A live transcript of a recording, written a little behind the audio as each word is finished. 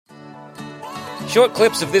Short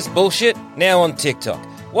clips of this bullshit, now on TikTok.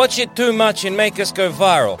 Watch it too much and make us go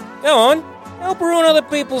viral. Go on, help ruin other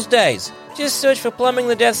people's days. Just search for Plumbing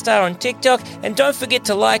the Death Star on TikTok, and don't forget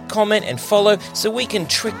to like, comment, and follow so we can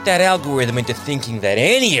trick that algorithm into thinking that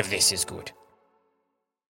any of this is good.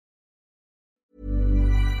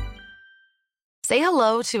 Say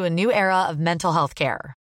hello to a new era of mental health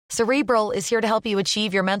care. Cerebral is here to help you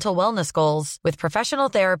achieve your mental wellness goals with professional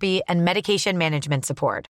therapy and medication management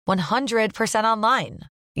support. 100% online.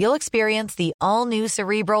 You'll experience the all-new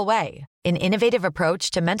Cerebral Way, an innovative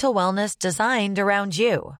approach to mental wellness designed around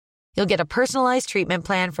you. You'll get a personalized treatment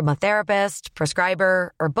plan from a therapist,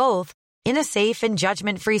 prescriber, or both in a safe and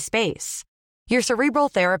judgment-free space. Your Cerebral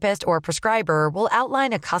therapist or prescriber will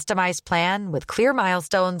outline a customized plan with clear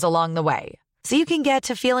milestones along the way, so you can get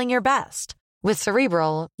to feeling your best. With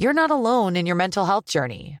Cerebral, you're not alone in your mental health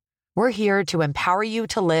journey. We're here to empower you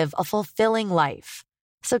to live a fulfilling life.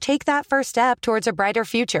 So take that first step towards a brighter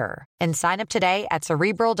future and sign up today at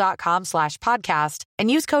Cerebral.com/podcast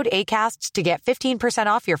and use code ACAST to get 15%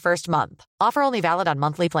 off your first month. Offer only valid on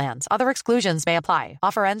monthly plans. Other exclusions may apply.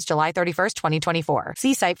 Offer ends July 31st, 2024.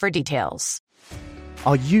 See site for details.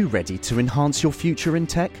 Are you ready to enhance your future in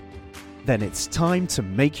tech? Then it's time to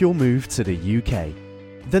make your move to the UK.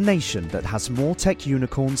 The nation that has more tech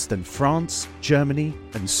unicorns than France, Germany,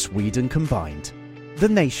 and Sweden combined. The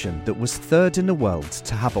nation that was third in the world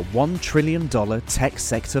to have a $1 trillion tech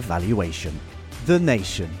sector valuation. The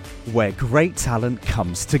nation where great talent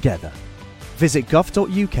comes together. Visit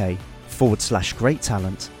gov.uk/great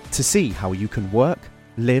talent to see how you can work,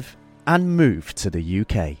 live, and move to the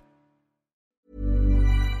UK.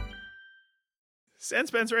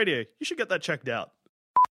 Sanspans Radio, you should get that checked out.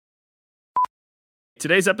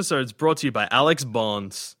 Today's episode is brought to you by Alex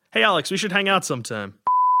Bonds. Hey Alex, we should hang out sometime.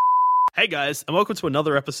 Hey guys, and welcome to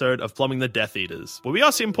another episode of Plumbing the Death Eaters, where we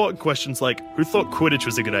ask the important questions like, who thought Quidditch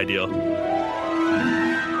was a good idea?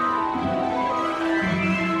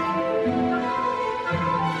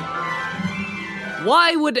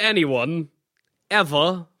 Why would anyone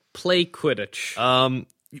ever play Quidditch?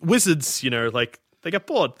 Wizards, they get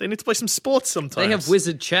bored. They need to play some sports sometimes. They have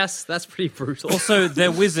wizard chess. That's pretty brutal. Also,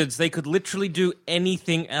 they're wizards. They could literally do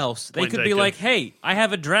anything else. They could be like, hey, I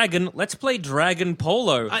have a dragon. Let's play dragon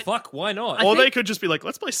polo. Fuck, why not? Or they could just be like,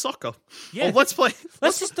 let's play soccer. Yeah. Or let's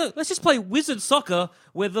just play wizard soccer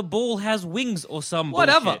where the ball has wings or some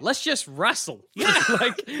Whatever. bullshit. Let's just wrestle. Yeah.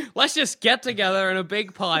 Let's just get together in a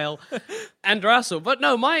big pile and wrestle. But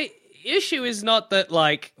no, my issue is not that,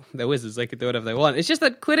 they're wizards, they could do whatever they want. It's just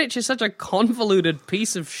that Quidditch is such a convoluted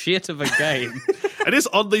piece of shit of a game. It is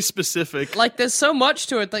oddly specific. There's so much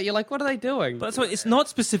to it that you're like, what are they doing? But that's what, it's not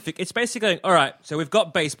specific. It's basically going, all right, so we've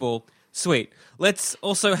got baseball. Sweet. Let's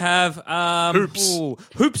also have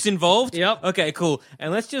hoops involved. Yep. Okay, cool.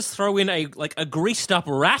 And let's just throw in a greased up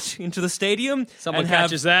rat into the stadium. Someone and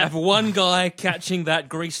catches that. Have one guy catching that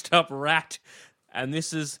greased up rat. And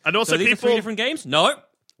this is... And also so these are three different games? No.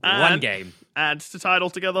 One game. And to tie it all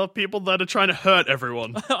together, people that are trying to hurt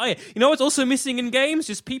everyone. Oh, yeah. You know what's also missing in games?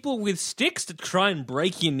 Just people with sticks to try and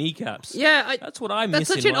break your kneecaps. Yeah. That's what I'm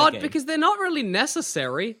missing. That's such an odd, game. because they're not really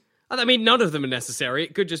necessary. I mean, none of them are necessary.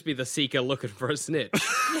 It could just be the Seeker looking for a snitch.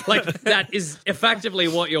 That is effectively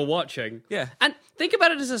what you're watching. Yeah. And think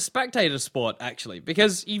about it as a spectator sport, actually,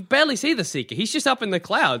 because you barely see the Seeker. He's just up in the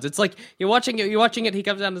clouds. It's like, you're watching it, he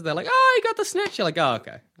comes down and they're like, oh, he got the snitch. You're like, oh,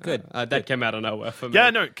 okay. Good. That came out of nowhere for me. Yeah,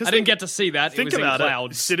 no, because I didn't get to see that. Think it was about in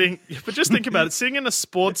clouds. But just think about it. Sitting in a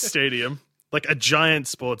sports stadium, like a giant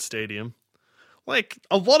sports stadium,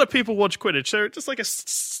 a lot of people watch Quidditch. They're just like a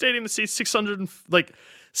stadium that seats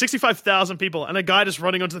 65,000 people, and a guy just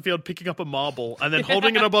running onto the field picking up a marble and then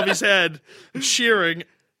holding it above his head and cheering.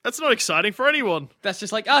 That's not exciting for anyone. That's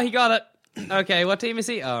just like, oh, he got it. Okay, what team is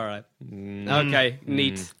he? All right. Okay,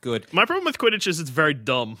 neat. Good. My problem with Quidditch is it's very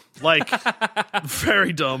dumb.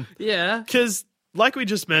 Very dumb. Yeah. Because, like we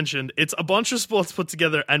just mentioned, it's a bunch of sports put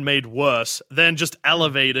together and made worse, then just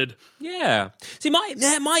elevated. Yeah. See,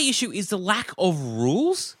 my issue is the lack of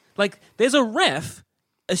rules. There's a ref...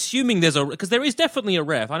 Assuming there's because there is definitely a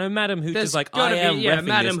ref. I know Madam Hooch is like, I am reffing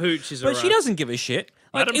Madam this. Hooch is a But ref. she doesn't give a shit.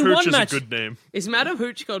 Madam in Hooch one is match, a good name. Is Madam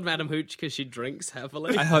Hooch called Madam Hooch because she drinks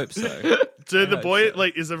heavily? I hope so.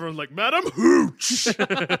 Is everyone like, Madam Hooch?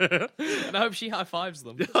 And I hope she high-fives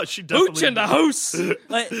them. Yeah, she definitely... Hooch in the house!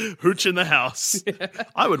 Hooch in the house. Yeah.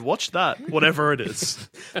 I would watch that, whatever it is.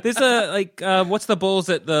 There's what's the balls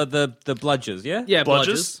at the bludgers, yeah? Yeah,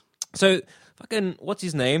 bludgers. So, fucking, what's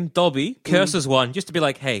his name? Dobby curses one just to be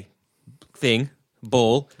like, hey...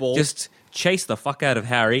 ball. Just chase the fuck out of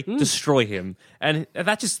Harry, destroy him, and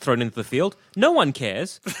that's just thrown into the field. No one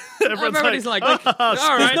cares. Everybody's like all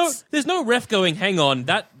right. There's no ref going, hang on,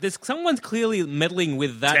 there's someone's clearly meddling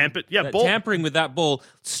with that. Tampering with that ball.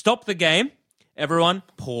 Stop the game. Everyone,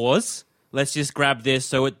 pause. Let's just grab this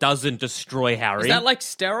so it doesn't destroy Harry. Is that like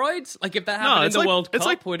steroids? Like if that happened in the World Cup? It's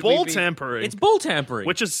like ball tampering. It's ball tampering.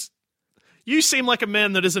 Which is... You seem like a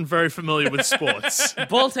man that isn't very familiar with sports.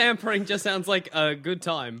 Ball tampering just sounds like a good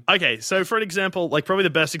time. Okay, so for an example, like probably the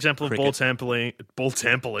best example of ball tampering... Ball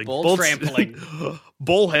trampling.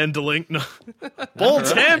 Ball handling. No. Ball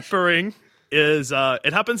tampering is...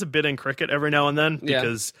 it happens a bit in cricket every now and then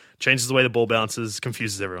because changes the way the ball bounces,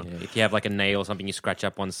 confuses everyone. Yeah, if you have like a nail or something, you scratch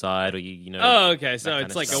up one side or you know... Oh, okay, so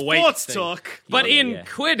it's like a weight Sports thing. talk. But in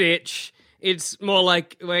Quidditch... It's more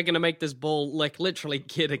like we're going to make this ball like literally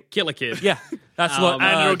kill a kid. Yeah, that's what.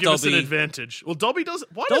 And it'll give us an Dobby- advantage. Well, Dobby does.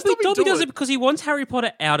 Why Dobby, does Dobby does do it because he wants Harry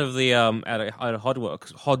Potter out of the out of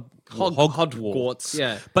Hogwarts. Hogwarts.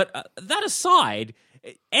 Yeah. But that aside,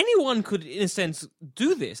 anyone could, in a sense,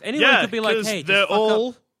 do this. Anyone could be like, "Hey, they're just fuck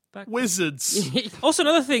all up. wizards." Also,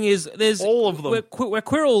 another thing is there's all of them where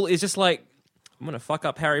Quirrell is just like, "I'm gonna fuck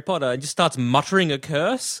up Harry Potter," and just starts muttering a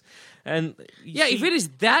curse. And if it is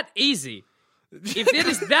that easy. If it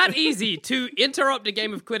is that easy to interrupt a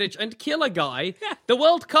game of Quidditch and kill a guy, the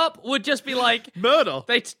World Cup would just be like... Murder.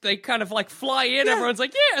 They kind of like fly in, everyone's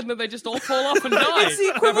like, yeah, and then they just all fall off and die. It's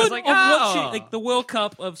the equivalent like, of watching like the World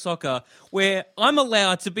Cup of soccer, where I'm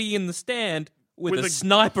allowed to be in the stand with a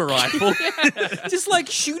sniper rifle, just like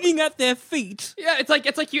shooting at their feet. Yeah, it's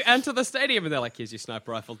like you enter the stadium and they're like, here's your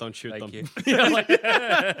sniper rifle, don't shoot them. You.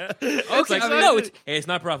 Okay, hey,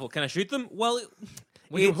 sniper rifle, can I shoot them? Well...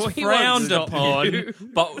 We It's won't frowned stop upon, you.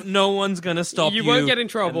 but no one's gonna stop you. You won't get in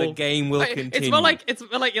trouble. And the game will continue. It's more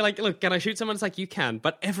like you're like, look, can I shoot someone? It's like you can,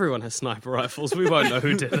 but everyone has sniper rifles. We won't know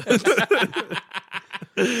who did it.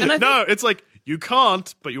 It's like you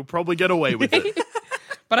can't, but you'll probably get away with it.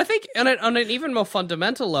 But I think on an even more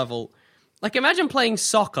fundamental level, like imagine playing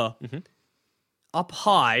soccer up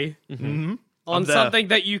high. On something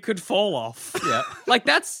that you could fall off. Yeah. Like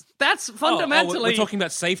that's fundamentally... we're talking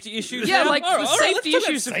about safety issues? Yeah, now? like the safety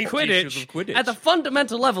issues of Quidditch. At the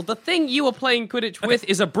fundamental level, the thing you are playing Quidditch with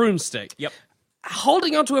is a broomstick. Yep.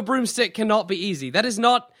 Holding onto a broomstick cannot be easy. That is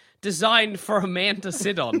not designed for a man to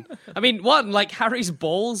sit on. I mean, like Harry's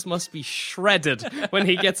balls must be shredded when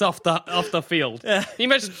he gets off the field. He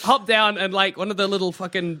must hop down and like one of the little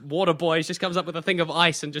fucking water boys just comes up with a thing of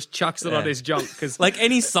ice and just chucks it on his junk. Cause like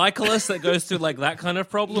any cyclist that goes through like that kind of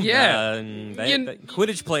problem.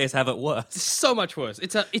 Quidditch players have it worse. So much worse.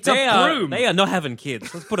 It's a broom. They are not having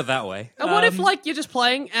kids. Let's put it that way. And what if like you're just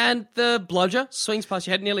playing and the bludger swings past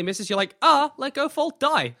your head, nearly misses? You're like, let go, fall,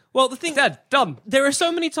 die. Well, the thing dead, done. There are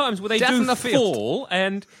so many times where they Death do in the field. fall,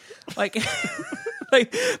 and like,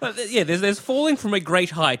 there's falling from a great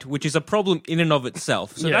height, which is a problem in and of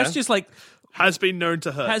itself. So that's just like has been known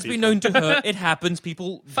to hurt. It happens.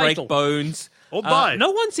 People break bones or die.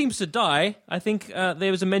 No one seems to die. I think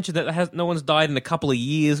there was a mention that no one's died in a couple of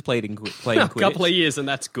years playing Quidditch. A couple of years, and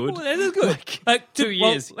that's good. Well, that is good. Like 2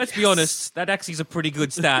 years. Let's be honest. That actually is a pretty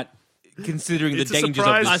good stat. Considering the dangers of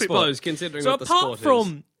the sport. I suppose, considering what the sport is. So apart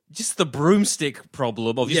from just the broomstick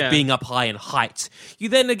problem of just being up high in height, you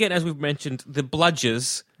then again, as we've mentioned, the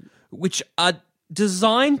bludgers, which are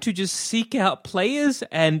designed to just seek out players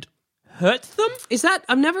and hurt them? Is that...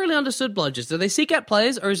 I've never really understood bludgers. Do they seek out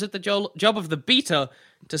players, or is it the job of the beater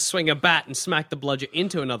to swing a bat and smack the bludger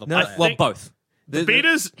into another player? Well, both. The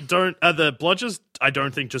beaters don't... the bludgers, I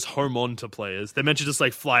don't think, just home on to players. They're meant to just,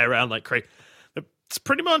 like, fly around like crazy. It's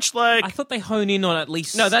pretty much like... I thought they hone in on at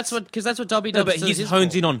least... No, that's what Dobby does. No, but he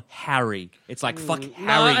hones in on Harry. It's like, fuck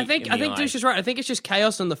Harry. I think Douche is right. I think it's just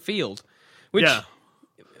chaos on the field. Which, yeah.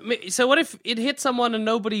 So what if it hit someone and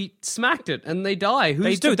nobody smacked it and they die?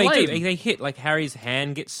 Who's to blame? They do. They hit, like Harry's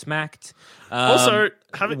hand gets smacked. Also,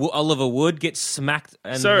 Oliver Wood gets smacked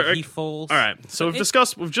and he falls. All right, so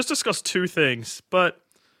we've just discussed two things, but...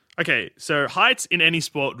 Okay, so heights in any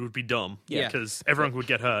sport would be dumb because everyone would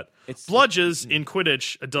get hurt. Bludgers in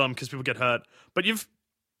Quidditch are dumb because people get hurt. But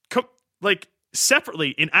separately,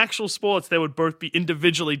 in actual sports, there would both be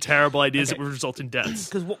individually terrible ideas that would result in deaths.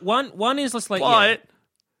 Because one is just like... But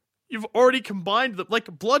you've already combined them. Like,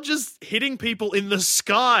 bludgers hitting people in the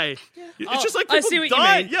sky. It's just like people I see what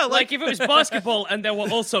die. you mean. Yeah, like if it was basketball and there were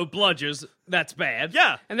also bludgers, that's bad.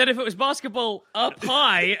 Yeah. And then if it was basketball up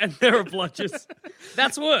high and there are bludgers,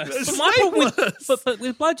 that's worse. But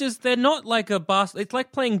with bludgers, they're not like a it's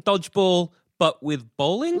like playing dodgeball, but with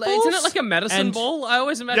bowling balls. Isn't it like a medicine ball? I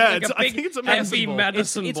always imagine Yeah, like a I big, think it's a medicine heavy ball.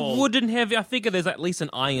 medicine It's ball. wooden heavy. I figure there's at least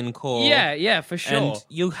an iron core. Yeah, for sure. And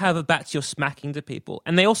you have a bats you're smacking to people.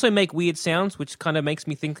 And they also make weird sounds, which kind of makes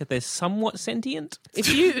me think that they're somewhat sentient.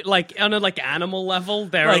 If you, like, on a, like, animal level,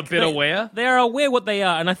 they're Like, a bit aware. They are aware what they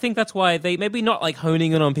are, and I think that's why they maybe not like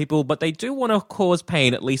honing in on people, but they do want to cause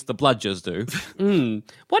pain, at least the bludgers do.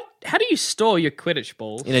 How do you store your Quidditch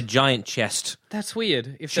balls? In a giant chest. That's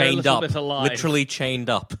weird. If they're a Chained little up. bit alive. Literally chained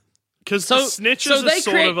up. Because So- the snitches so they are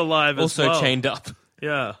sort of alive as Also well. chained up.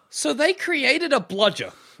 Yeah. So they created a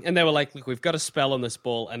bludger, and they were like, "Look, we've got a spell on this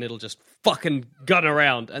ball, and it'll just fucking gun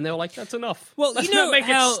around." And they were like, "That's enough. Well, Let's you know not make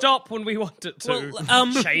how- it stop when we want it to.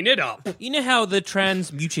 Well, Chain it up." You know how the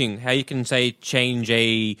transmuting, how you can say change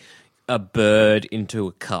a bird into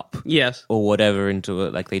a cup? Yes. Or whatever into a,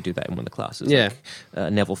 like they do that in one of the classes. Yeah.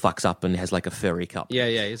 Like, Neville fucks up and has like a furry cup. Yeah,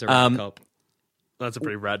 he's a red cop. That's a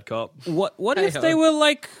pretty rad cop. What if Hey-ho. they were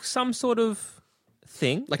like some sort of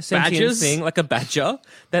thing, Like a sentient badgers? thing, like a badger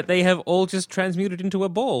that they have all just transmuted into a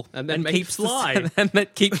ball And then make keeps fly. and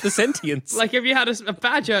that keeps the sentience. Like, if you had a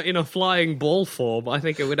badger in a flying ball form, I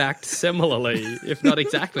think it would act similarly, if not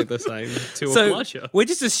exactly the same, to a So bludger. we're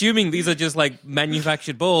just assuming these are just like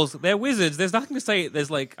manufactured balls. They're wizards. There's nothing to say. There's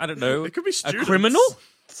like I don't know. It could be a students. criminal.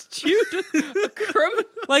 Student, a criminal,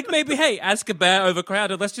 Like maybe, hey, Azkaban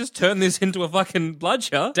overcrowded. Let's just turn this into a fucking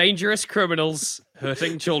bludger. dangerous criminals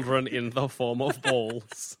hurting children in the form of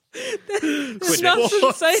balls. There's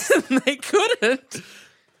nothing saying they couldn't.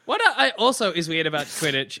 What I also is weird about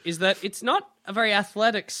Quidditch is that it's not a very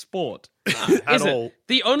athletic sport. At Is all. it?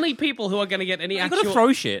 The only people who are going to get any You actual gotta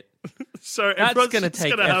throw shit. So That's everyone's gonna just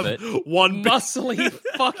take gonna effort. have one muscly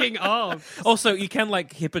fucking arms. Also, you can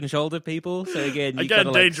like hip and shoulder people. So again, you again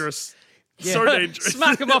gotta, like, dangerous. So dangerous.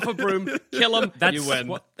 Smack them off a broom, kill them, That's you win.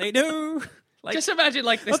 what they do. Like, Just imagine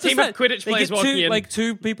like this what's team that? of Quidditch They players get walking two, in. like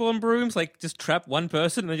two people on brooms, like just trap one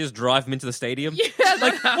person and then just drive them into the stadium. Yeah,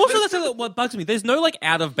 like also that's what bugs me. There's no like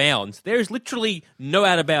out of bounds. There's literally no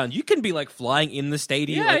out of bounds. You can be like flying in the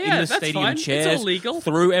stadium, Yeah, like in yeah, the that's stadium fine. It's chairs, all legal.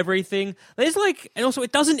 through everything. There's like, and also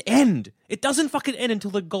it doesn't end. It doesn't fucking end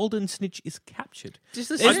until the golden snitch is captured. Just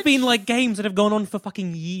the There's snitch? been like games that have gone on for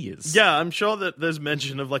fucking years. Yeah, I'm sure that there's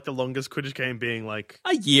mention of like the longest Quidditch game being like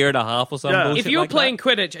A year and a half or something. Yeah. if you're like playing that.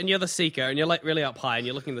 Quidditch and you're the seeker and you're like really up high and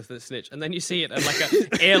you're looking at the snitch and then you see it and like an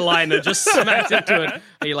airliner just smacks into it,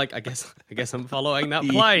 and you're like, I guess I'm following that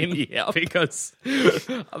plane Yep. because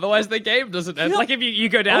otherwise the game doesn't end. Like if you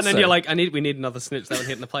go down Also- and you're like, we need another snitch that one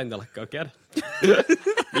hitting the plane. They're like, go get it.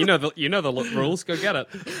 you know the rules. Go get it.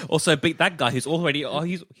 Also beat that guy who's already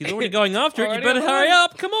he's already going after it. You Already better on hurry the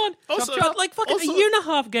up! Come on. Also- But, like fucking also- a year and a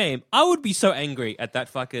half game. I would be so angry at that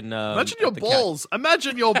fucking. imagine your at the cat. balls.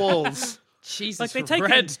 Imagine your balls. Jesus, Like they take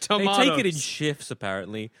red it. tomatoes. They take it in shifts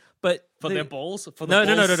apparently, but for the- their balls. For the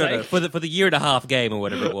No. balls' sake? For the year and a half game or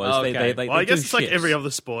whatever it was. Okay. They Well, I do guess it's like shifts. every other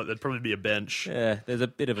sport. There'd probably be a bench. Yeah, there's a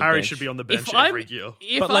bit of a Harry bench. should be on the bench If I'm every year.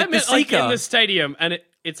 if But, like, I'm the in, like, in seeker- the stadium and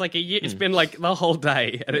it's like a year, it's been like the whole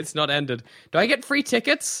day and it's not ended. Do I get free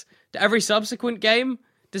tickets to every subsequent game?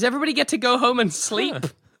 Does everybody get to go home and sleep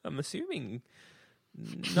I'm assuming.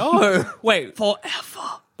 No, wait. forever?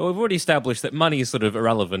 But we've already established that money is sort of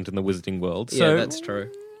irrelevant in the wizarding world. So Yeah, that's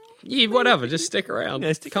true. Yeah, whatever. Just stick around.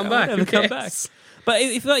 Yeah, stick come around, back. whatever, Who come back. cares? But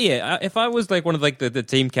if I was like one of like the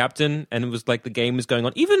team captain and it was like the game was going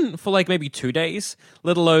on, even for like maybe 2 days,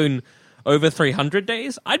 let alone over 300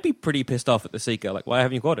 days, I'd be pretty pissed off at the seeker. Like, why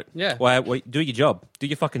haven't you got it? Yeah. Why do your job? Do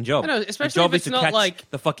your fucking job. I know, Your especially job if is it's to not catch like-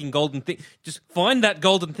 the fucking golden thing. Just find that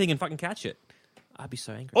golden thing and fucking catch it. I'd be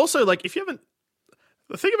so angry. Also, like if you haven't,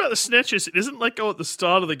 the thing about the snitch is it isn't like go at the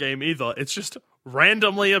start of the game either. It's just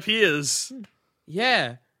randomly appears.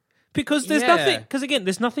 Yeah. Because there's Yeah. nothing. Because again,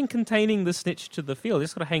 there's nothing containing the snitch to the field. It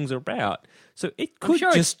just sort of hangs about. So it I'm could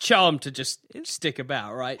sure just. it's charmed to just stick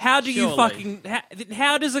about, right? How do you Surely. fucking?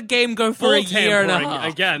 How does a game go for Ball a year and a tampering,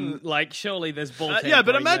 half? again? Like, surely there's ball tampering. Yeah,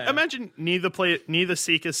 but there. imagine neither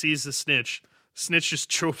seeker sees the snitch. Snitch just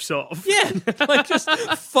choops off. Yeah, like just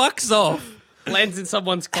fucks off. lands in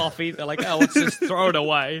someone's coffee. They're like, oh, let's just throw it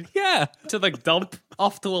away Yeah, to the dump,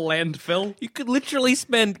 off to a landfill. you could literally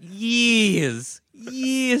spend years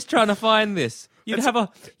trying to find this.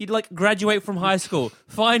 You'd like graduate from high school,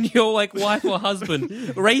 find your like wife or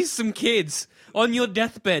husband, raise some kids on your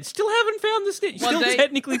deathbed. Still haven't found the snitch. One Still day-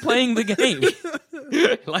 technically playing the game.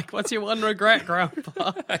 Like, what's your one regret,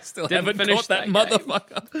 Grandpa? I still Didn't haven't finish caught that that game.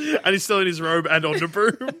 motherfucker. And he's still in his robe and on the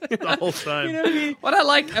broom the whole time. What I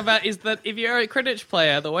like about is that if you're a Quidditch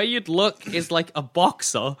player, the way you'd look is like a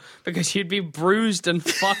boxer because you'd be bruised and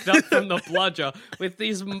fucked up from the bludger with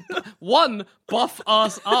these one buff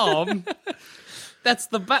ass arm. That's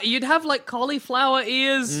you'd have like cauliflower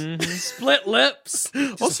ears, split lips.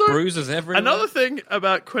 Also, bruises everywhere. Another thing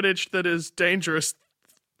about Quidditch that is dangerous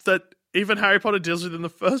that even Harry Potter deals with in the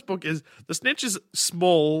first book is the snitch is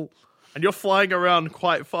small and you're flying around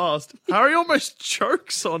quite fast. Harry almost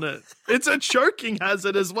chokes on it. It's a choking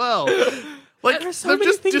hazard as well. Like, they've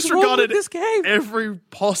just disregarded this game. every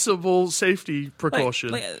possible safety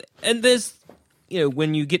precaution. And there's,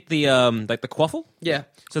 when you get the the quaffle. Yeah.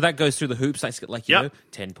 So that goes through the hoops. That's like,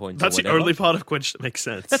 10 points. That's or the only part of Quidditch that makes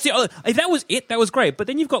sense. That's the other. That was it. That was great. But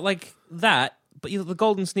then you've got like that. But the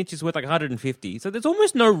golden snitch is worth like 150. So there's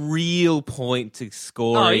almost no real point to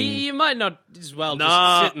scoring. Oh, you might not as well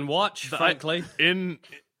just sit and watch, frankly.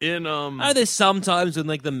 There's sometimes when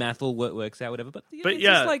like the math all works out, whatever. But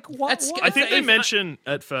yeah, just like what? I think they mention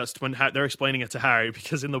at first when they're explaining it to Harry,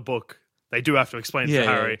 because in the book they do have to explain it to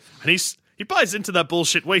Harry, and he buys into that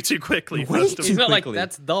bullshit way too quickly. He's not like,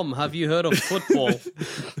 that's dumb. Have you heard of football?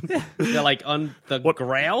 They're like, on the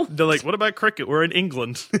ground? They're like, what about cricket? We're in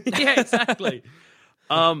England. Yeah, exactly.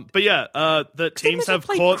 The teams have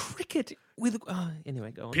caught cricket with. Anyway,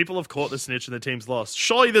 go on. People have caught the snitch and the team's lost.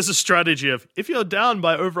 Surely there's a strategy of, if you're down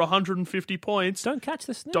by over 150 points, don't catch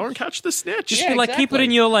the snitch. Don't catch the snitch. Just keep it in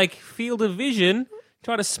your field of vision.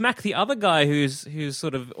 Try to smack the other guy who's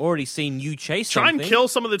sort of already seen you chase something. Try and kill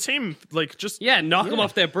some of the team. Knock them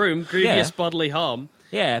off their broom. Grievous bodily harm.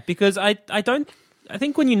 Yeah, because I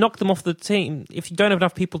think when you knock them off the team, if you don't have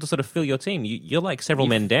enough people to sort of fill your team, you're like several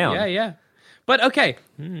men down. Yeah. But okay,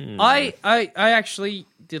 I actually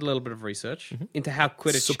did a little bit of research into how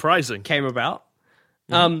Quidditch came about.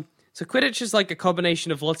 So Quidditch is like a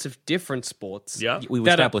combination of lots of different sports. Yeah, we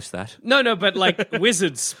established that. No, but like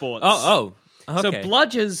wizard sports. Oh. Okay. So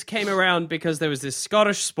bludgers came around because there was this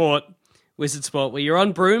Scottish sport, wizard sport, where you're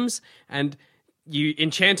on brooms and you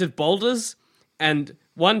enchanted boulders, and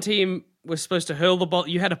one team was supposed to hurl the ball.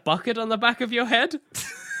 You had a bucket on the back of your head,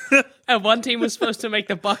 and one team was supposed to make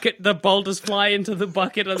the boulders fly into the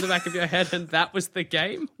bucket on the back of your head, and that was the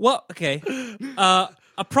game. Well, okay.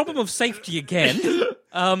 A problem of safety again.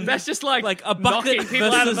 That's just like a bucket knocking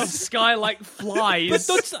people out of the sky like flies. But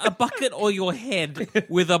that's a bucket or your head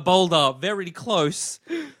with a boulder very close.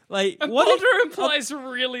 Like a boulder implies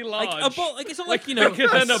really large. It's not like bigger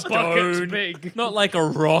than a bucket's big. Not like a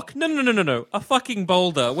rock. No. A fucking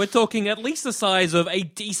boulder. We're talking at least the size of a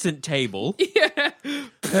decent table. Yeah.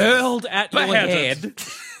 Hurled at your head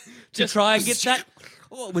to try and get that.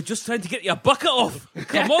 Oh, we're just trying to get your bucket off.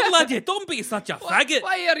 Come on, laddie, don't be such a faggot.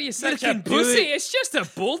 Why are you such a pussy? It's just a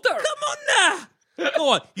boulder. Come on now. Go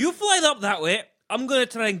on, you fly up that way. I'm going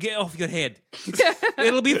to try and get off your head.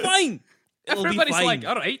 It'll be fine. Everybody's like,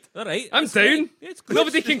 all right, I'm down.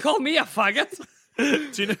 Nobody can call me a faggot.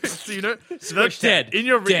 Do you know? So that's dead. In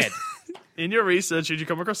your research, did you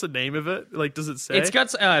come across the name of it? Like, does it say? It's got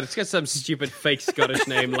some stupid fake Scottish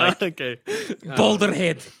name, like okay,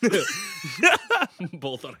 Boulderhead.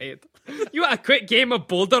 Boulderhead. You want a quick game of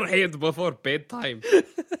Boulderhead before bedtime?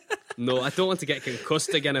 No, I don't want to get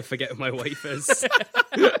concussed again and forget who my wife is.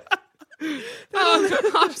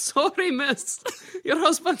 Oh, I'm sorry, miss. Your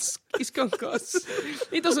husband's he's concussed.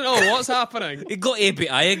 He doesn't know what's happening. He got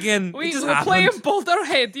ABI again. We're playing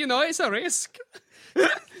Boulderhead, it's a risk.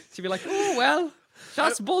 She'd be like, oh, well,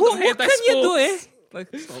 that's Boulderhead, what can you do, eh? Like,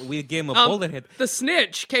 it's not a weird game of Boulderhead. The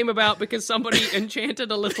snitch came about because somebody enchanted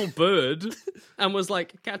a little bird and was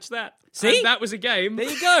like, catch that. See? And that was a game. There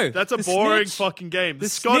you go. That's a boring fucking game. The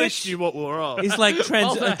Scottish knew what we were on. It's like a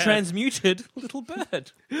transmuted little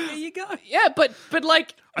bird. There you go. Yeah, but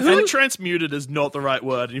like... I think transmuted is not the right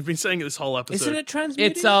word, and you've been saying it this whole episode. Isn't it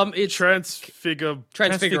transmuted? It's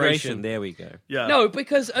Transfiguration. There we go. Yeah. No,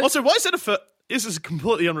 because... Also, why is it this is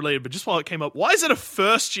completely unrelated, but just while it came up, why is it a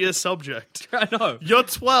first-year subject? I know. You're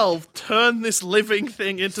 12. Turn this living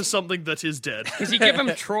thing into something that is dead. Because you give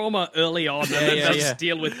him trauma early on, and then just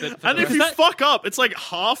deal with it. And if you fuck up, it's like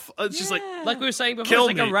half. It's just like we were saying before,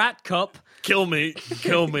 it's like a rat cup. Kill me.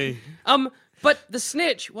 But the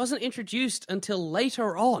snitch wasn't introduced until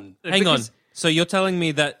later on. Hang on. So you're telling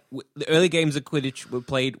me that the early games of Quidditch were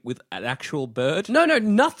played with an actual bird? No,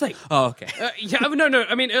 nothing. Oh, okay. No.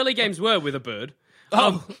 I mean, early games were with a bird.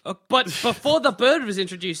 But before the bird was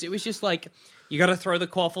introduced, it was just like, you got to throw the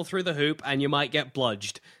quaffle through the hoop and you might get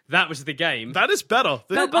bludged. That was the game. That is better.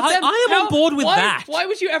 I am on board with that. Why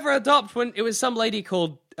would you ever adopt when it was some lady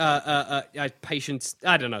called Patience,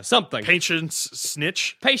 I don't know, something. Patience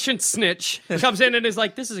Snitch comes in and is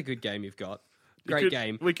like, this is a good game you've got. Great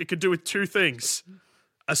game. We could do with two things: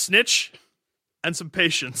 a snitch and some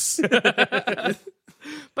patience.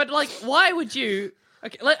 But like, why would you?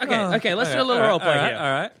 Okay. Let's do a little role play here.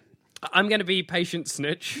 All right. I'm going to be Patient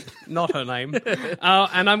Snitch, not her name,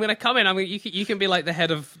 and I'm going to come in. You can be like the head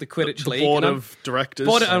of the Quidditch League. Board of directors.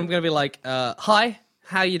 I'm going to be like, hi,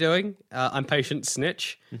 how you doing? I'm Patient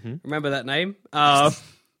Snitch. Mm-hmm. Remember that name?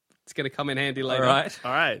 It's going to come in handy later. All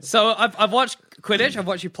right. So I've watched Quidditch. I've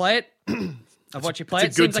watched you play it.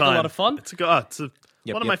 It seems like a lot of fun. It's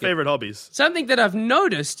one of my favorite hobbies. Something that I've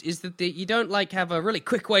noticed is that you don't like have a really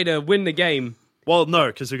quick way to win the game. Well, no,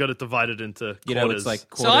 because we got it divided into quarters. It's like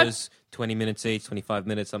quarters, 20 minutes each, 25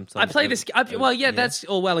 minutes sometimes. I play this... that's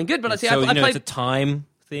all well and good, but I play... it's a time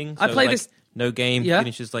thing. I play this... No game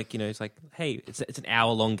finishes it's like, hey, it's an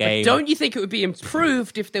hour-long game. But don't you think it would be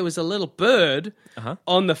improved if there was a little bird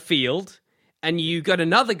on the field and you got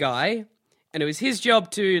another guy and it was his job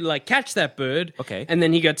to like catch that bird and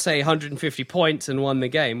then he got, say, 150 points and won the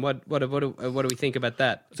game? What do we think about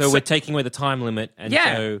that? So we're taking away the time limit and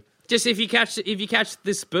so... Just if you catch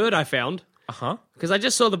this bird I found, because I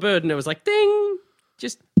just saw the bird and it was like ding,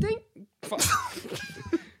 just ding,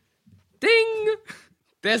 ding.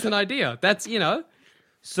 There's an idea. That's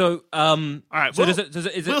So all right. So Well, does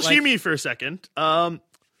it we'll humor you for a second. I've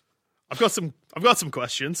got some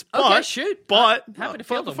questions. Okay, But, shoot. But Happy to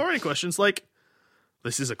field them. before any questions, like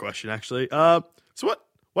this is a question actually. So what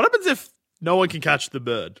happens if no one can catch the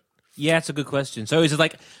bird? Yeah, it's a good question. So is it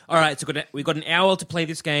like, all right, so we've got an hour to play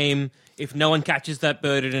this game. If no one catches that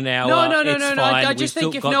bird in an hour, it's fine. I just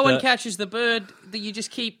think if no one catches the bird, that you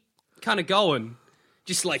just keep kind of going.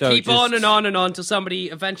 Just like keep on and on and on until somebody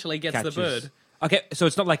eventually gets the bird. Okay, so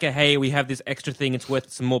it's not like we have this extra thing, it's worth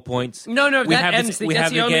some more points. No, that's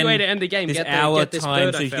the only way to end the game. This get this time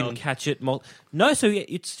bird so I you found. can catch it. No, so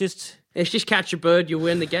it's just... It's just catch a bird, you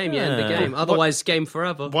win the game, you end the game. Otherwise, game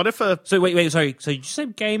forever. What if a... So wait, sorry. So did you say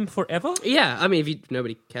game forever? Yeah, I mean, if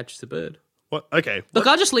nobody catches the bird. What? Okay. Look,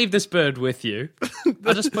 I'll just leave this bird with you.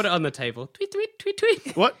 I'll just put it on the table. Tweet, tweet, tweet,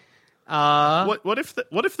 tweet. What? What if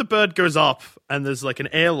the bird goes up and there's like an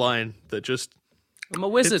airline that just... I'm a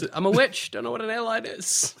wizard. I'm a witch. Don't know what an airline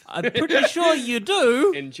is. I'm pretty sure you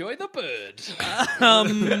do. Enjoy the bird.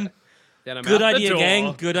 Then I'm Good out the idea, door.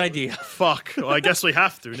 gang. Good idea. Fuck. Well, I guess we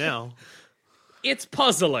have to now. It's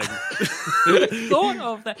puzzling. Thought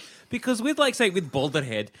of that because with with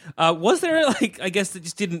Boulderhead, was there I guess that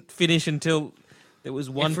just didn't finish until there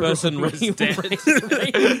was one person dead.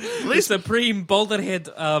 the supreme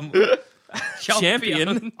Boulderhead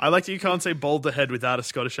champion. I like that you can't say Boulderhead without a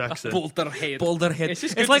Scottish accent. Boulderhead.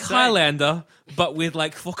 It's like Highlander, but with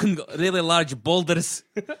fucking really large boulders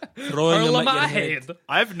throwing them at your head.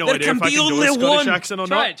 I have no There idea can if I be can do a only Scottish one. accent or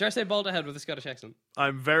Try not. it. Try to say Boulderhead with a Scottish accent.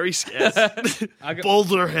 I'm very scared.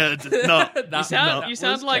 Boulderhead. No. You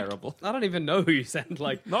sound like... terrible. I don't even know who you sound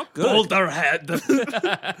like. Not good. Boulderhead.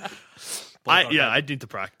 I need to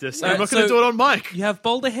practice. I'm not going to so do it on mic. You have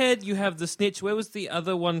Boulderhead, you have the Snitch. Where was the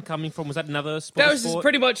other one coming from? Was that another sport? That was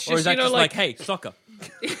pretty much Or is just, that just hey, soccer?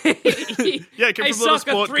 Yeah, it came Hey, from a little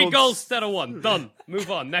soccer, sport 3 called- goals instead of 1. Done. Move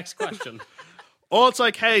on. Next question. Or it's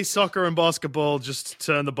like, hey, soccer and basketball, just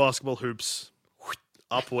turn the basketball hoops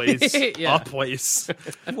upways. Yeah. Upways.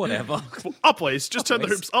 Whatever. Upways. Just turn the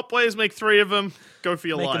hoops upways, make 3 of them, go for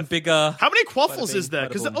your Make them life. bigger. How many quaffles is there?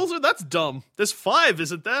 Because also that's dumb. There's 5,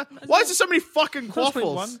 isn't there? Why is there so many fucking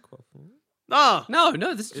quaffles? Nah. No,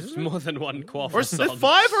 this is more than one quaffle. Or is it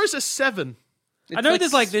 5 or is it 7? I know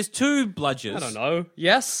there's 2 bludgers. I don't know.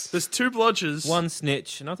 Yes? There's 2 bludgers. 1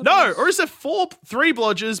 Snitch. And I thought No, or is there 3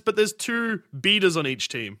 bludgers, but there's 2 beaters on each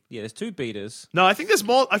team? Yeah, there's 2 beaters. No, I think there's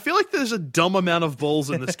more. I feel like there's a dumb amount of balls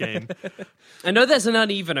in this game. I know there's an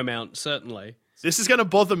uneven amount, certainly. This is going to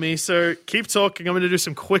bother me, so keep talking. I'm going to do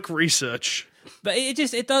some quick research. But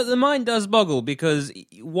the mind does boggle because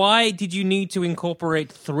why did you need to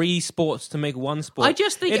incorporate 3 sports to make 1 sport? I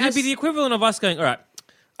just think it'd be the equivalent of us going, all right,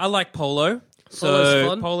 I like polo.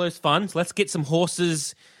 Polo's fun. So let's get some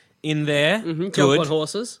horses in there. Mm-hmm. Good. What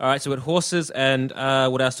horses? All right, so we got horses and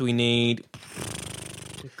what else do we need?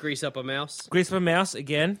 Grease up a mouse. Grease up a mouse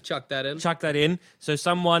again. Chuck that in. So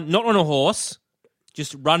someone not on a horse,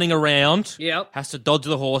 just running around. Yep. Has to dodge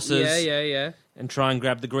the horses. Yeah. And try and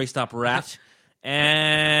grab the greased up rat.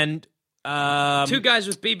 And 2 guys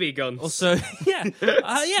with BB guns. also, yeah.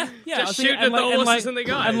 Just shooting at the horses and the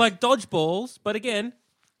guys. And like dodgeballs, but again,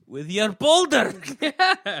 with your boulder.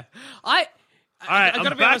 I right, gotta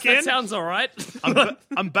I'm be honest, back in. that sounds all right.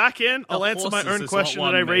 I'm back in. I'll answer my horses own is question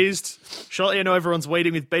what that I won me. raised. Shortly, I know everyone's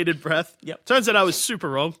waiting with bated breath. Yep. Turns out I was super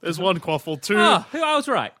wrong. There's 1 quaffle, 2... I was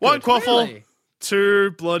right. 1 quaffle, Really?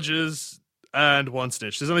 2 bludgers, and 1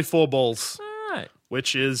 snitch. There's only 4 balls, All right.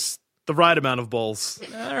 which is the right amount of balls.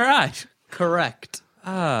 All right. Correct.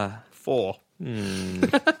 4. Teams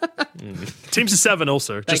of 7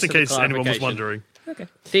 also, just in for the case anyone was clarification. wondering. Okay.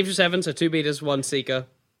 Teams of 7, so 2 beaters, 1 seeker.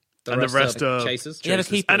 The rest are chasers. And a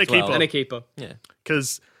keeper. And a keeper. And a keeper. Yeah.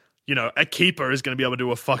 Because, a keeper is going to be able to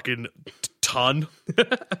do a fucking ton.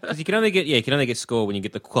 Because you can only get score when you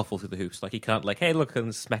get the quaffle through the hoops. Like, you can't, hey, look,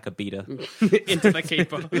 and smack a beater. Into the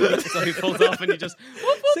keeper. So he falls off and you just...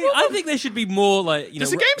 See, I think there should be more,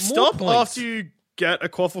 Does the game stop after you get a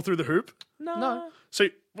quaffle through the hoop? No. So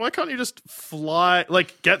why can't you just fly,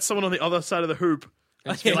 get someone on the other side of the hoop?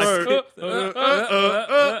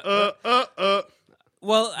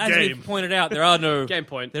 Well, as we pointed out, there are no game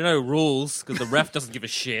point. There are no rules because the ref doesn't give a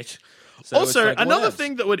shit. So also, another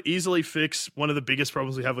thing that would easily fix one of the biggest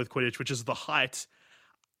problems we have with Quidditch, which is the height,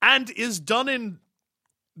 and is done in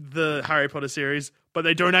the Harry Potter series, but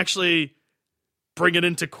they don't actually bring it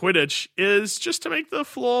into Quidditch, is just to make the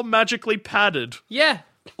floor magically padded. Yeah.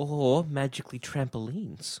 Or magically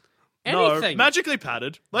trampolines. Anything. No, magically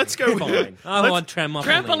padded. Let's go with it. I want trampolines.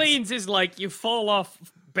 Trampolines is you fall off,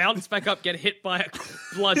 bounce back up, get hit by a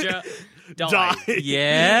bludger, die.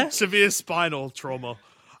 Yeah. Severe spinal trauma.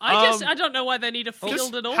 I don't know why they need a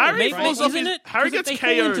field at all. Harry falls off isn't it? Harry gets they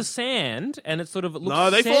KO'd. Fall into sand, and it sort of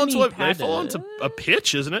looks they fall semi-padded. onto a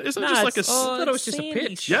pitch, isn't it? Isn't it just I thought it was just a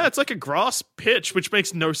pitch. Yeah, it's like a grass pitch, which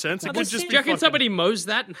makes no sense. It could just do you reckon somebody mows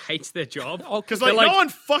that and hates their job? Because no one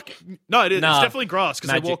fucking... No, it is. Nah, it's definitely grass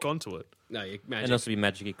because they walk onto it. No, you magic. And also be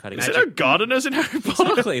magically cutting. Is there no gardeners in Harry Potter?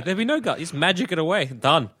 Exactly. There'd be no garden. Just magic it away.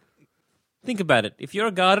 Done. Think about it. If you're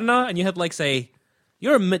a gardener and you had say...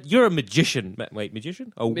 You're a magician. Wait,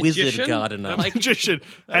 magician? A wizard gardener. Magician.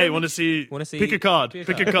 Hey, want to see? Pick a card.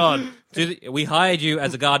 Pick a card. We hired you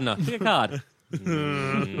as a gardener. Pick a card.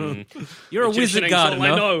 You're a wizard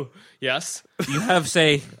gardener. I know. Yes. You have,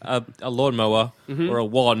 say, a lawnmower or a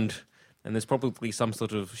wand, and there's probably some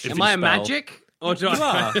sort of shifting Am I a spell. magic? Or do You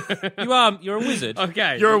are. You're a wizard.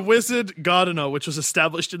 Okay. You're a wizard gardener, which was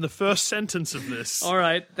established in the first sentence of this. All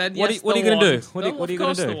right. Then What are you going to do? What are you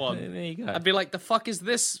going to do? The wand. There you go. I'd be like, the fuck is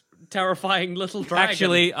this terrifying little dragon?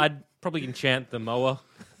 Actually, I'd probably enchant the mower.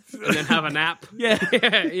 And then have a nap. Yeah.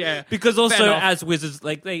 yeah. Because also, Fair enough. as wizards,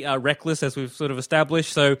 they are reckless, as we've sort of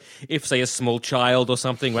established. So if, say, a small child or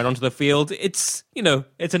something ran onto the field, it's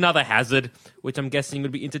another hazard, which I'm guessing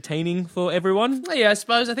would be entertaining for everyone. Well, yeah, I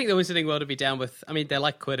suppose. I think the wizarding world would be down with... I mean, they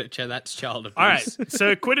like Quidditch, and that's child abuse. All right,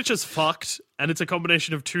 so Quidditch is fucked, and it's a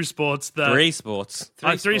combination of 2 sports that... 3 sports.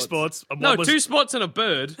 3 sports. No, 2 sports and a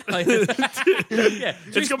bird. Yeah,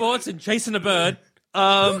 2 sports and chasing a bird.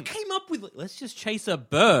 Who came up with let's just chase a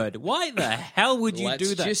bird? Why the hell would you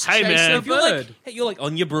do that? Just hey chase man, a bird. You're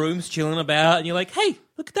on your brooms chilling about, and you're like, hey,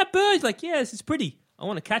 look at that bird. You're like, yes, it's pretty. I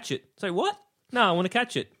want to catch it. Sorry, what? No, I want to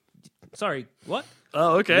catch it. Sorry, what?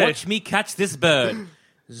 Oh, okay. Watch me catch this bird.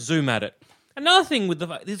 Zoom at it. Another thing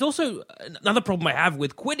there's also another problem I have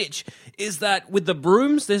with Quidditch is that with the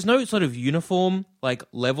brooms, there's no sort of uniform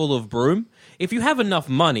level of broom. If you have enough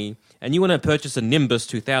money and you want to purchase a Nimbus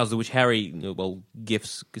 2000, which Harry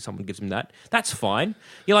gifts because someone gives him that, that's fine.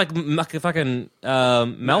 You're like fucking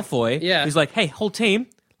Malfoy. Yeah. He's like, hey, whole team,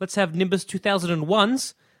 let's have Nimbus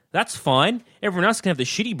 2001s. That's fine. Everyone else can have the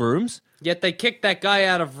shitty brooms. Yet they kicked that guy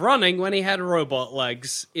out of running when he had robot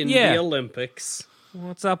legs in the Olympics.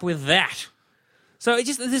 What's up with that? So it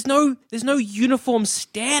just there's no uniform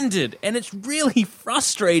standard, and it's really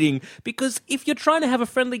frustrating because if you're trying to have a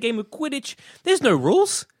friendly game of Quidditch, there's no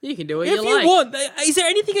rules. You can do what if you like. Want. Is there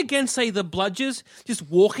anything against, say, the bludgers just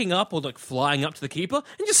walking up or flying up to the keeper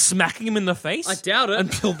and just smacking him in the face? I doubt it.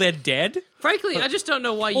 Until they're dead. Frankly, I just don't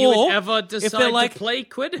know why you would ever decide to play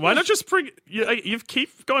Quidditch. Why not just bring... You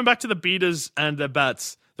keep going back to the beaters and their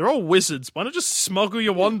bats. They're all wizards. Why not just smuggle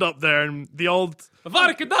your wand up there and the old...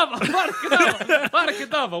 Avada Kedavra! Avada Kedavra! Avada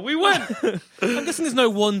Kedavra! We win! I'm guessing there's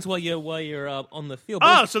no wands while you're on the field.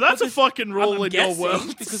 So that's a fucking rule in your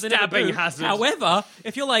world. Because Stabbing hazard. However,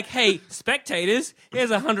 if you're like, hey, spectators,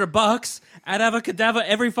 here's $100, add Avacadabra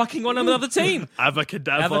every fucking one on the other team.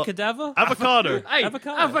 Avacadabra. Avacadabra? Avocado. Hey,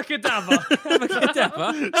 Avocado. Avacadabra!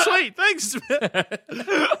 Avacadabra. Sweet, thanks.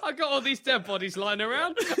 I got all these dead bodies lying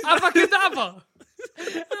around. Avacadabra!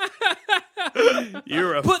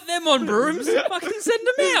 Put them on brooms. Fucking send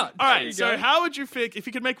them out. All right. So how would you think if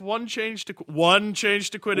you could make one change to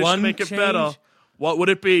Quidditch to make it better? What would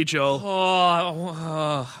it be, Joel?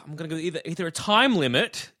 I'm gonna go either a time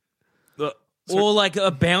limit or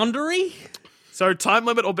a boundary. So time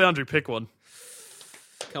limit or boundary? Pick one.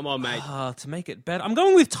 Come on, mate. To make it better, I'm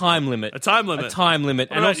going with time limit. A time limit. A time limit,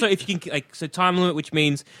 and also if you can so time limit, which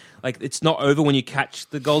means it's not over when you catch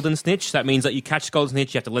the golden snitch. That means that you catch the golden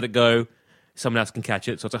snitch, you have to let it go, someone else can catch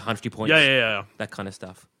it, so it's 150 points. Yeah. That kind of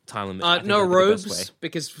stuff. Time limit. I think No that'd be the best robes, way.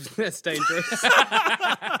 because that's dangerous.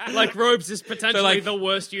 Like, robes is potentially the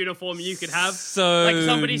worst uniform you could have. So like,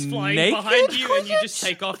 somebody's flying naked behind you and you Quidditch? just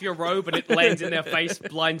take off your robe and it lands in their face,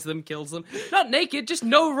 blinds them, kills them. Not naked, just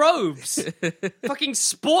no robes. Fucking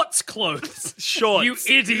sports clothes. Shorts. You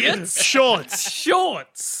idiots.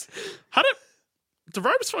 Shorts. How do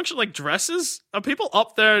robes function like dresses? Are people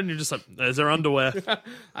up there and you're just like, there's their underwear?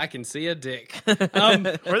 I can see a dick. Or are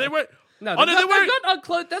they wearing... No, they're wearing... not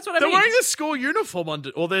clothes. That's what I They're mean. wearing the school uniform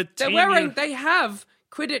under... Or they're They have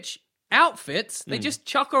Quidditch outfits. They just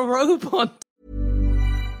chuck a robe on.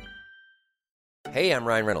 Hey, I'm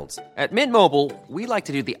Ryan Reynolds. At Mint Mobile, we like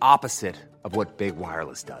to do the opposite of what Big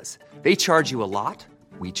Wireless does. They charge you a lot,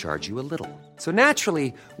 we charge you a little. So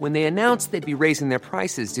naturally, when they announced they'd be raising their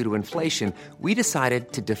prices due to inflation, we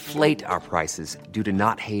decided to deflate our prices due to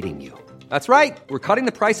not hating you. That's right. We're cutting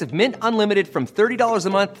the price of Mint Unlimited from $30 a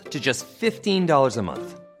month to just $15 a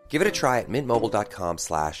month. Give it a try at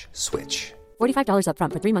mintmobile.com/switch. $45 up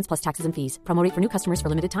front for 3 months plus taxes and fees. Promo rate for new customers for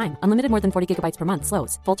limited time. Unlimited more than 40 gigabytes per month.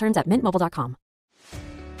 Slows full terms at mintmobile.com.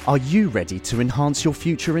 Are you ready to enhance your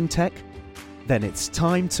future in tech? Then it's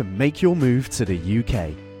time to make your move to the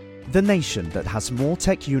UK. The nation that has more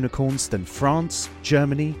tech unicorns than France,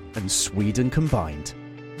 Germany, and Sweden combined.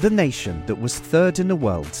 The nation that was third in the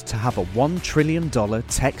world to have a $1 trillion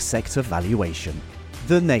tech sector valuation.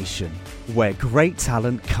 The nation where great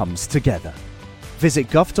talent comes together. Visit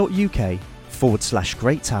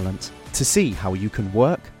gov.uk/great talent to see how you can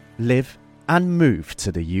work, live, and move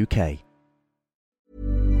to the UK.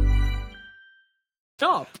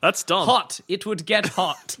 Stop. That's dumb. Hot. It would get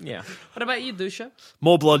hot. Yeah. What about you, Dusha?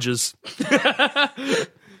 More bludgers.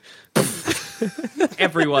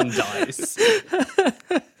 Everyone dies.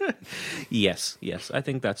 Yes. I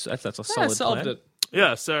think that's a solid solved plan. it.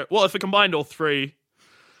 Yeah, so, well, if we combined all three,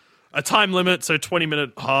 a time limit, so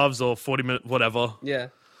 20-minute halves or 40-minute whatever, Yeah.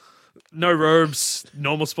 no robes,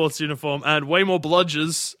 normal sports uniform, and way more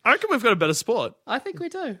bludgers, I reckon we've got a better sport. I think we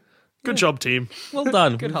do. Good job, team. Well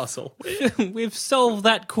done. Good hustle. We've solved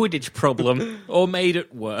that Quidditch problem, or made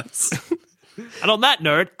it worse. And on that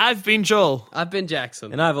note, I've been Joel. I've been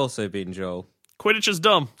Jackson. And I've also been Joel. Quidditch is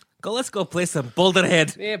dumb. Let's go play some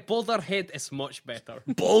Boulderhead. Yeah, Boulderhead is much better.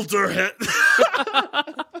 Boulderhead.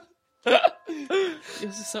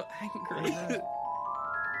 You're just so angry.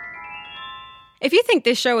 If you think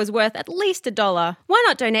this show is worth at least $1, why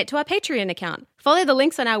not donate to our Patreon account? Follow the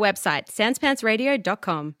links on our website,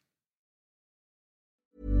 sanspantsradio.com.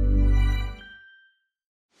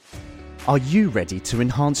 Are you ready to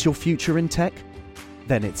enhance your future in tech?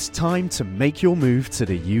 Then it's time to make your move to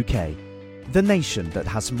the UK. The nation that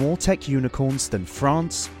has more tech unicorns than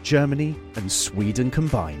France, Germany, and Sweden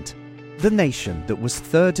combined. The nation that was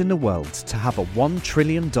third in the world to have a $1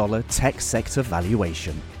 trillion tech sector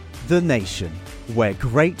valuation. The nation where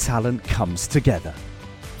great talent comes together.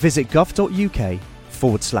 Visit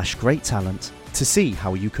gov.uk/great talent to see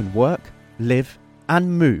how you can work, live,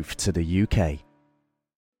 and move to the UK.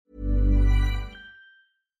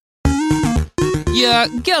 Yeah,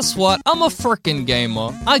 guess what? I'm a frickin'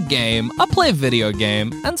 gamer. I game, I play video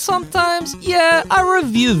game, and sometimes, yeah, I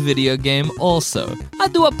review video game also. I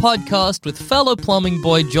do a podcast with fellow plumbing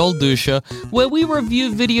boy Joel Dusha, where we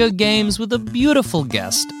review video games with a beautiful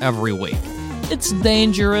guest every week. It's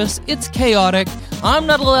dangerous, it's chaotic, I'm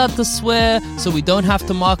not allowed to swear, so we don't have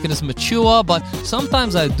to mark it as mature, but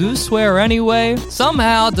sometimes I do swear anyway.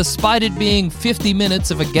 Somehow, despite it being 50 minutes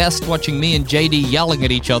of a guest watching me and JD yelling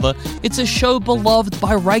at each other, it's a show beloved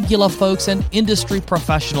by regular folks and industry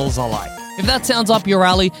professionals alike. If that sounds up your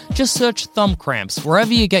alley, just search Thumb Cramps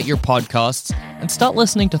wherever you get your podcasts and start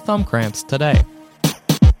listening to Thumb Cramps today.